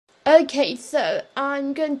Okay, so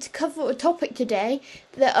I'm going to cover a topic today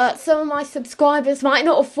that some of my subscribers might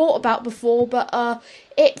not have thought about before, but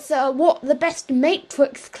it's what the best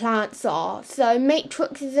Matrix clients are. So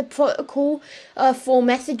Matrix is a protocol for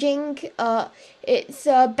messaging. It's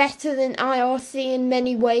better than IRC in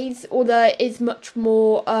many ways, although it is much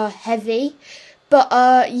more heavy.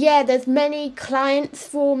 But yeah, there's many clients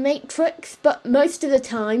for Matrix, but most of the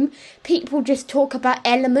time people just talk about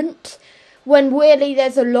Element, when really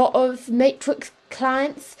there's a lot of Matrix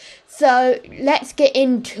clients. So let's get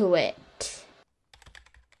into it.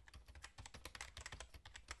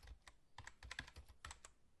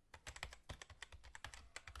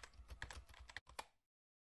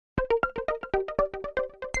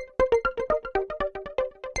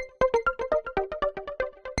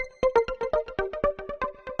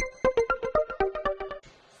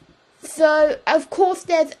 So, of course,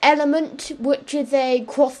 there's Element, which is a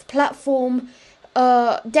cross-platform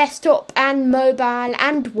desktop and mobile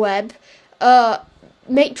and web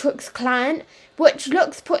Matrix client, which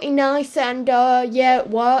looks pretty nice and, yeah,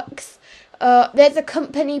 it works. There's a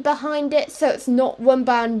company behind it, so it's not run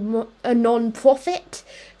by a non-profit,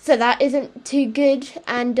 so that isn't too good.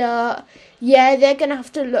 And, yeah, they're going to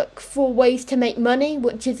have to look for ways to make money,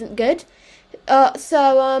 which isn't good.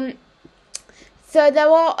 So there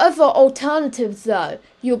are other alternatives, though,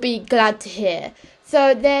 you'll be glad to hear.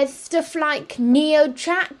 So there's stuff like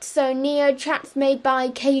NeoChat. So NeoChat's made by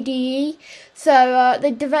KDE. So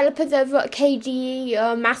the developers over at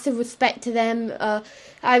KDE, massive respect to them.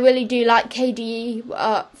 I really do like KDE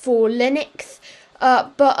for Linux.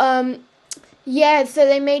 Yeah, so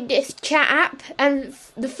they made this chat app. And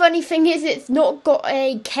the funny thing is it's not got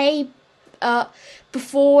a K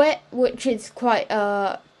before it, which is quite...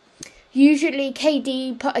 Usually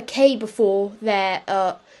KD put a K before their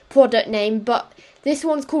product name, but this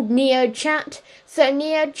one's called NeoChat. So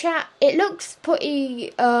NeoChat, it looks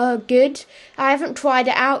pretty good. I haven't tried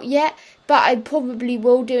it out yet, but I probably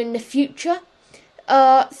will do in the future.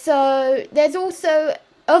 So there's also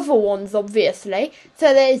other ones, obviously.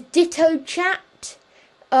 So there's DittoChat,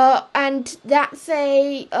 and that's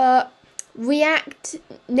a React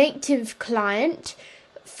Native client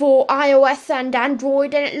for iOS and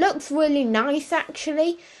Android, and it looks really nice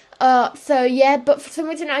actually. So yeah, but for some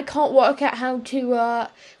reason I can't work out how to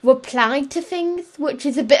reply to things, which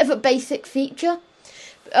is a bit of a basic feature.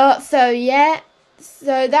 So yeah,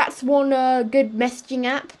 so that's one good messaging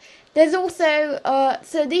app. There's also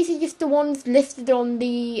so these are just the ones listed on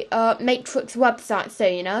the Matrix website, so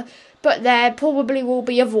you know, but there probably will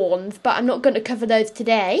be other ones, but I'm not going to cover those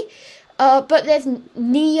today. But there's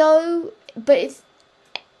Neo, but it's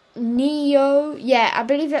Neo, yeah, I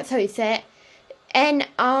believe that's how you say it,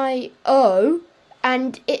 Nio,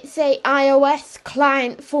 and it's a iOS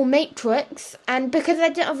client for Matrix, and because I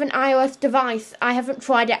don't have an iOS device, I haven't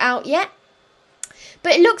tried it out yet,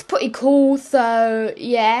 but it looks pretty cool, so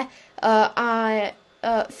yeah, I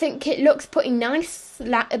think it looks pretty nice,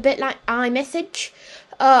 like a bit like iMessage,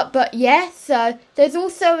 but yeah, so there's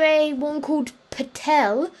also a one called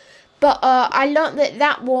Patel, but I learnt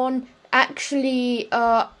that one actually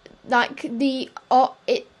like the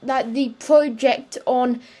project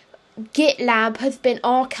on GitLab has been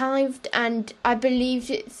archived, and I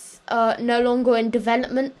believe it's no longer in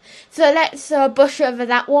development. So let's brush over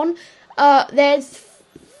that one. There's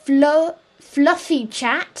Fluffy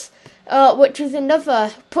Chat, which is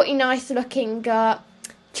another pretty nice looking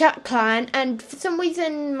chat client, and for some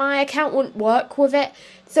reason my account wouldn't work with it,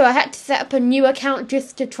 so I had to set up a new account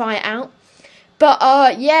just to try it out. But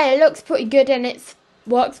yeah, it looks pretty good and it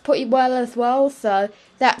works pretty well as well, so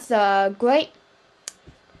that's great.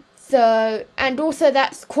 So, and also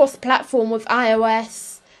that's cross-platform with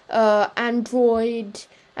iOS, Android.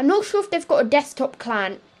 I'm not sure if they've got a desktop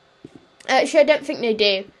client. Actually, I don't think they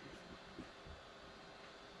do.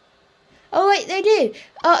 Oh wait, they do.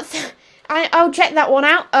 So I'll check that one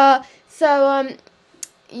out.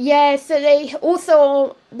 Yeah, so they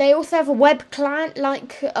also have a web client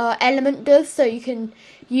like Element does, so you can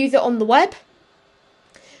use it on the web.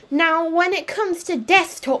 Now, when it comes to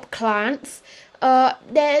desktop clients,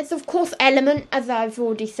 there's of course Element, as I've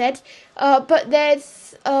already said, but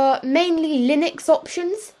there's mainly Linux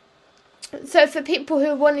options. So for people who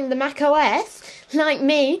are wanting the Mac OS, like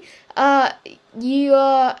me, you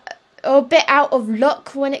are a bit out of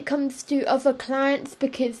luck when it comes to other clients,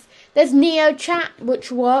 because there's NeoChat,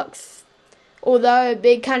 which works, although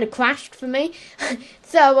it kind of crashed for me.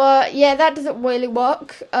 So, yeah, that doesn't really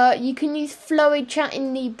work. You can use Flowy Chat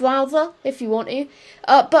in the browser if you want to.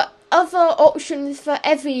 But other options for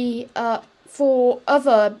for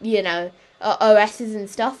other, OSs and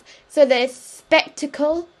stuff. So there's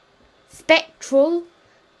Spectacle, Spectral.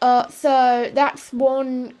 So that's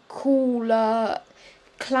one cool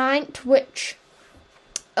client which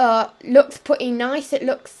looks pretty nice. It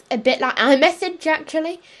looks a bit like iMessage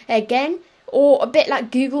actually, again, or a bit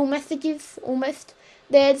like Google Messages almost.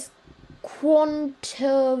 There's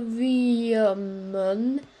Quantorium.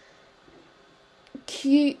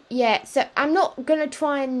 Yeah, so I'm not gonna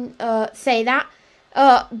try and say that,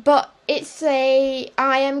 but it's a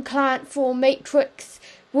IM client for Matrix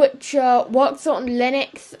which works on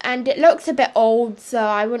Linux, and it looks a bit old, so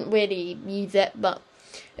I wouldn't really use it, but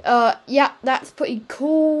yeah, that's pretty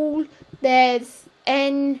cool. There's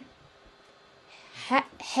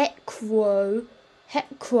Hecro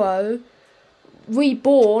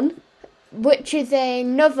Reborn, which is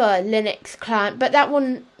another Linux client, but that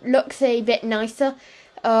one looks a bit nicer.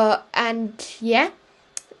 And yeah,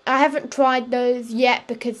 I haven't tried those yet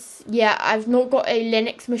because, yeah, I've not got a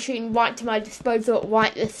Linux machine right to my disposal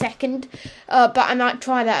right this second. But I might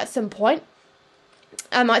try that at some point.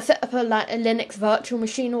 I might set up a Linux virtual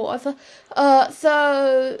machine or whatever.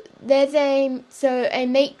 So there's a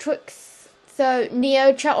Matrix. So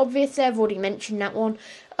NeoChat, obviously, I've already mentioned that one.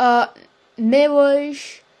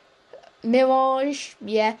 Mirage,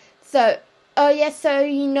 yeah. So, so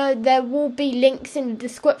you know there will be links in the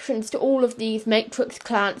descriptions to all of these Matrix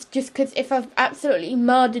clients. Just because if I've absolutely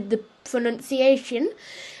murdered the pronunciation,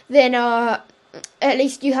 then at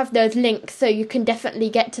least you have those links, so you can definitely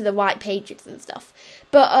get to the right pages and stuff.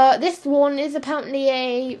 But this one is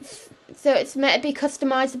apparently so it's meant to be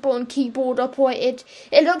customizable and keyboard operated.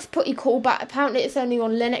 It looks pretty cool, but apparently it's only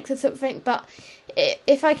on Linux or something. But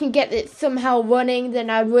if I can get it somehow running, then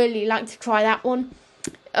I'd really like to try that one.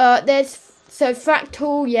 There's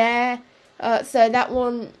Fractal, yeah. So that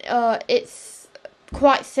one, it's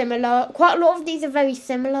quite similar. Quite a lot of these are very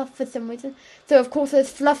similar for some reason. So of course there's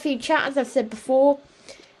Fluffy Chat, as I've said before.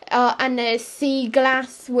 And there's Sea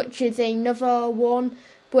Glass, which is another one,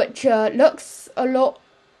 which looks a lot.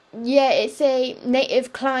 Yeah, it's a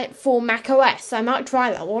native client for macOS. I might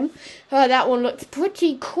try that one. That one looks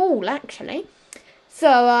pretty cool, actually.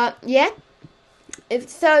 So, yeah.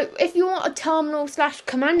 If you want a terminal /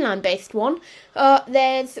 command line based one,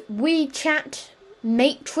 there's WeChat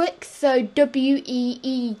Matrix. So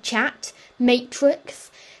WEE Chat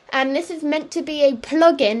Matrix. And this is meant to be a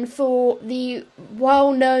plugin for the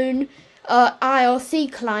well-known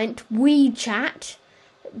IRC client WeChat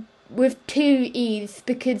with 2 E's,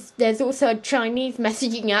 because there's also a Chinese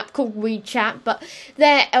messaging app called WeChat, but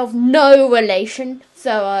they're of no relation,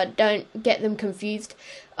 so don't get them confused.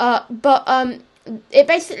 But it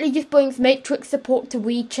basically just brings Matrix support to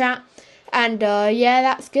WeChat, and yeah,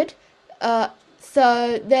 that's good.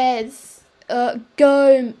 So there's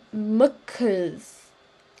Go Muckers.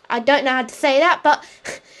 I don't know how to say that, but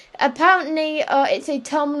apparently it's a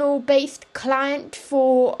terminal-based client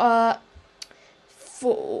for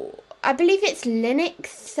I believe it's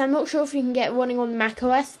Linux. I'm not sure if you can get it running on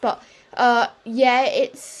macOS, but yeah,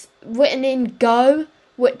 it's written in Go,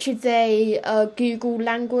 which is a Google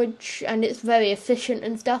language, and it's very efficient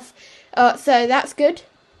and stuff. So that's good.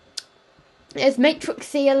 There's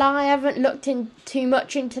Matrix CLI. I haven't looked in too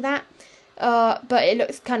much into that, but it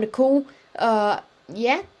looks kind of cool.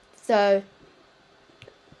 Yeah. So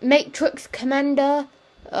Matrix Commander.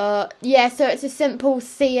 Yeah. So it's a simple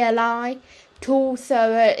CLI tool,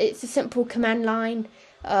 so it's a simple command line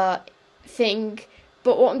thing,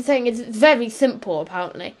 but what I'm saying is it's very simple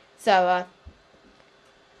apparently. So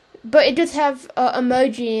but it does have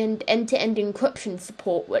emoji and end-to-end encryption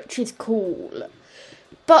support, which is cool.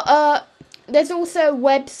 But there's also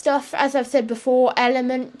web stuff, as I've said before.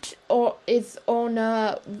 Element is on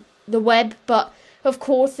the web, but of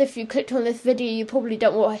course if you clicked on this video you probably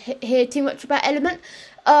don't want to hear too much about Element.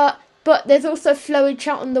 But there's also Flowy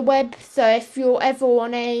Chat on the web, so if you're ever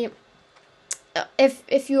on a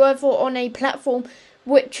platform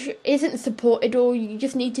which isn't supported, or you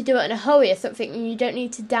just need to do it in a hurry or something and you don't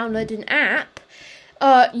need to download an app,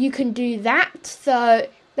 you can do that. So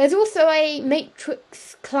there's also a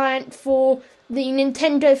Matrix client for the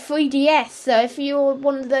Nintendo 3DS, so if you're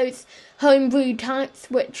one of those homebrew types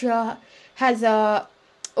which has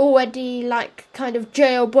already like kind of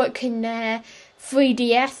jailbroken their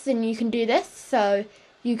 3DS, and you can do this, so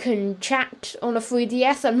you can chat on a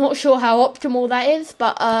 3DS. I'm not sure how optimal that is,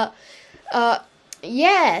 but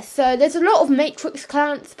yeah, so there's a lot of Matrix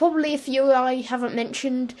clients, probably a few I haven't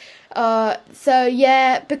mentioned. So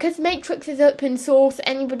yeah, because Matrix is open source,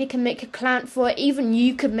 anybody can make a client for it, even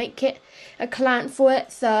you could make it a client for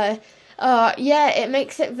it. So yeah, it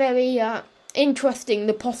makes it very interesting,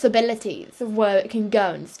 the possibilities of where it can go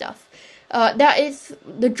and stuff. That is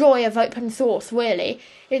the joy of open source, really.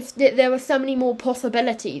 It's that there are so many more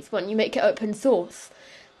possibilities when you make it open source.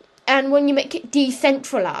 And when you make it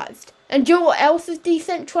decentralized. And do you know what else is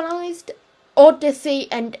decentralized? Odysee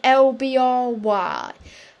and LBRY.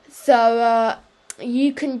 So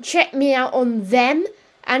you can check me out on them.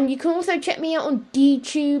 And you can also check me out on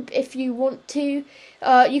DTube if you want to.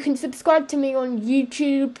 You can subscribe to me on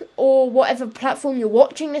YouTube or whatever platform you're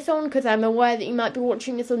watching this on, because I'm aware that you might be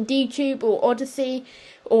watching this on DTube or Odysee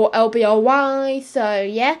or LBRY. So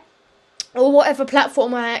yeah, or whatever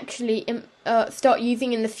platform I actually start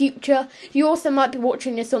using in the future. You also might be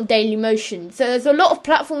watching this on Dailymotion. So there's a lot of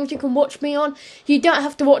platforms you can watch me on. You don't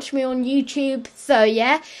have to watch me on YouTube. So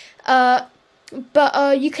yeah.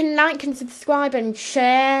 But you can like and subscribe and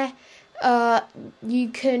share. You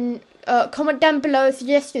can comment down below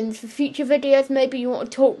suggestions for future videos. Maybe you want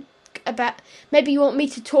me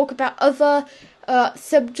to talk about other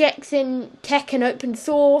subjects in tech and open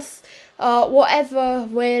source. Whatever,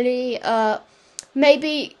 really.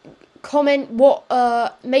 Maybe comment what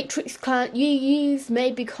matrix client you use.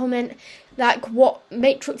 Maybe comment like what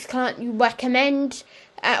matrix client you recommend.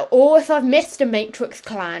 Or if I've missed a matrix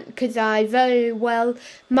client, because I very well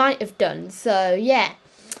might have done. So yeah,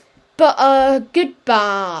 but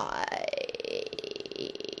goodbye.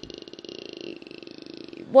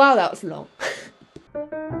 Wow, that was long.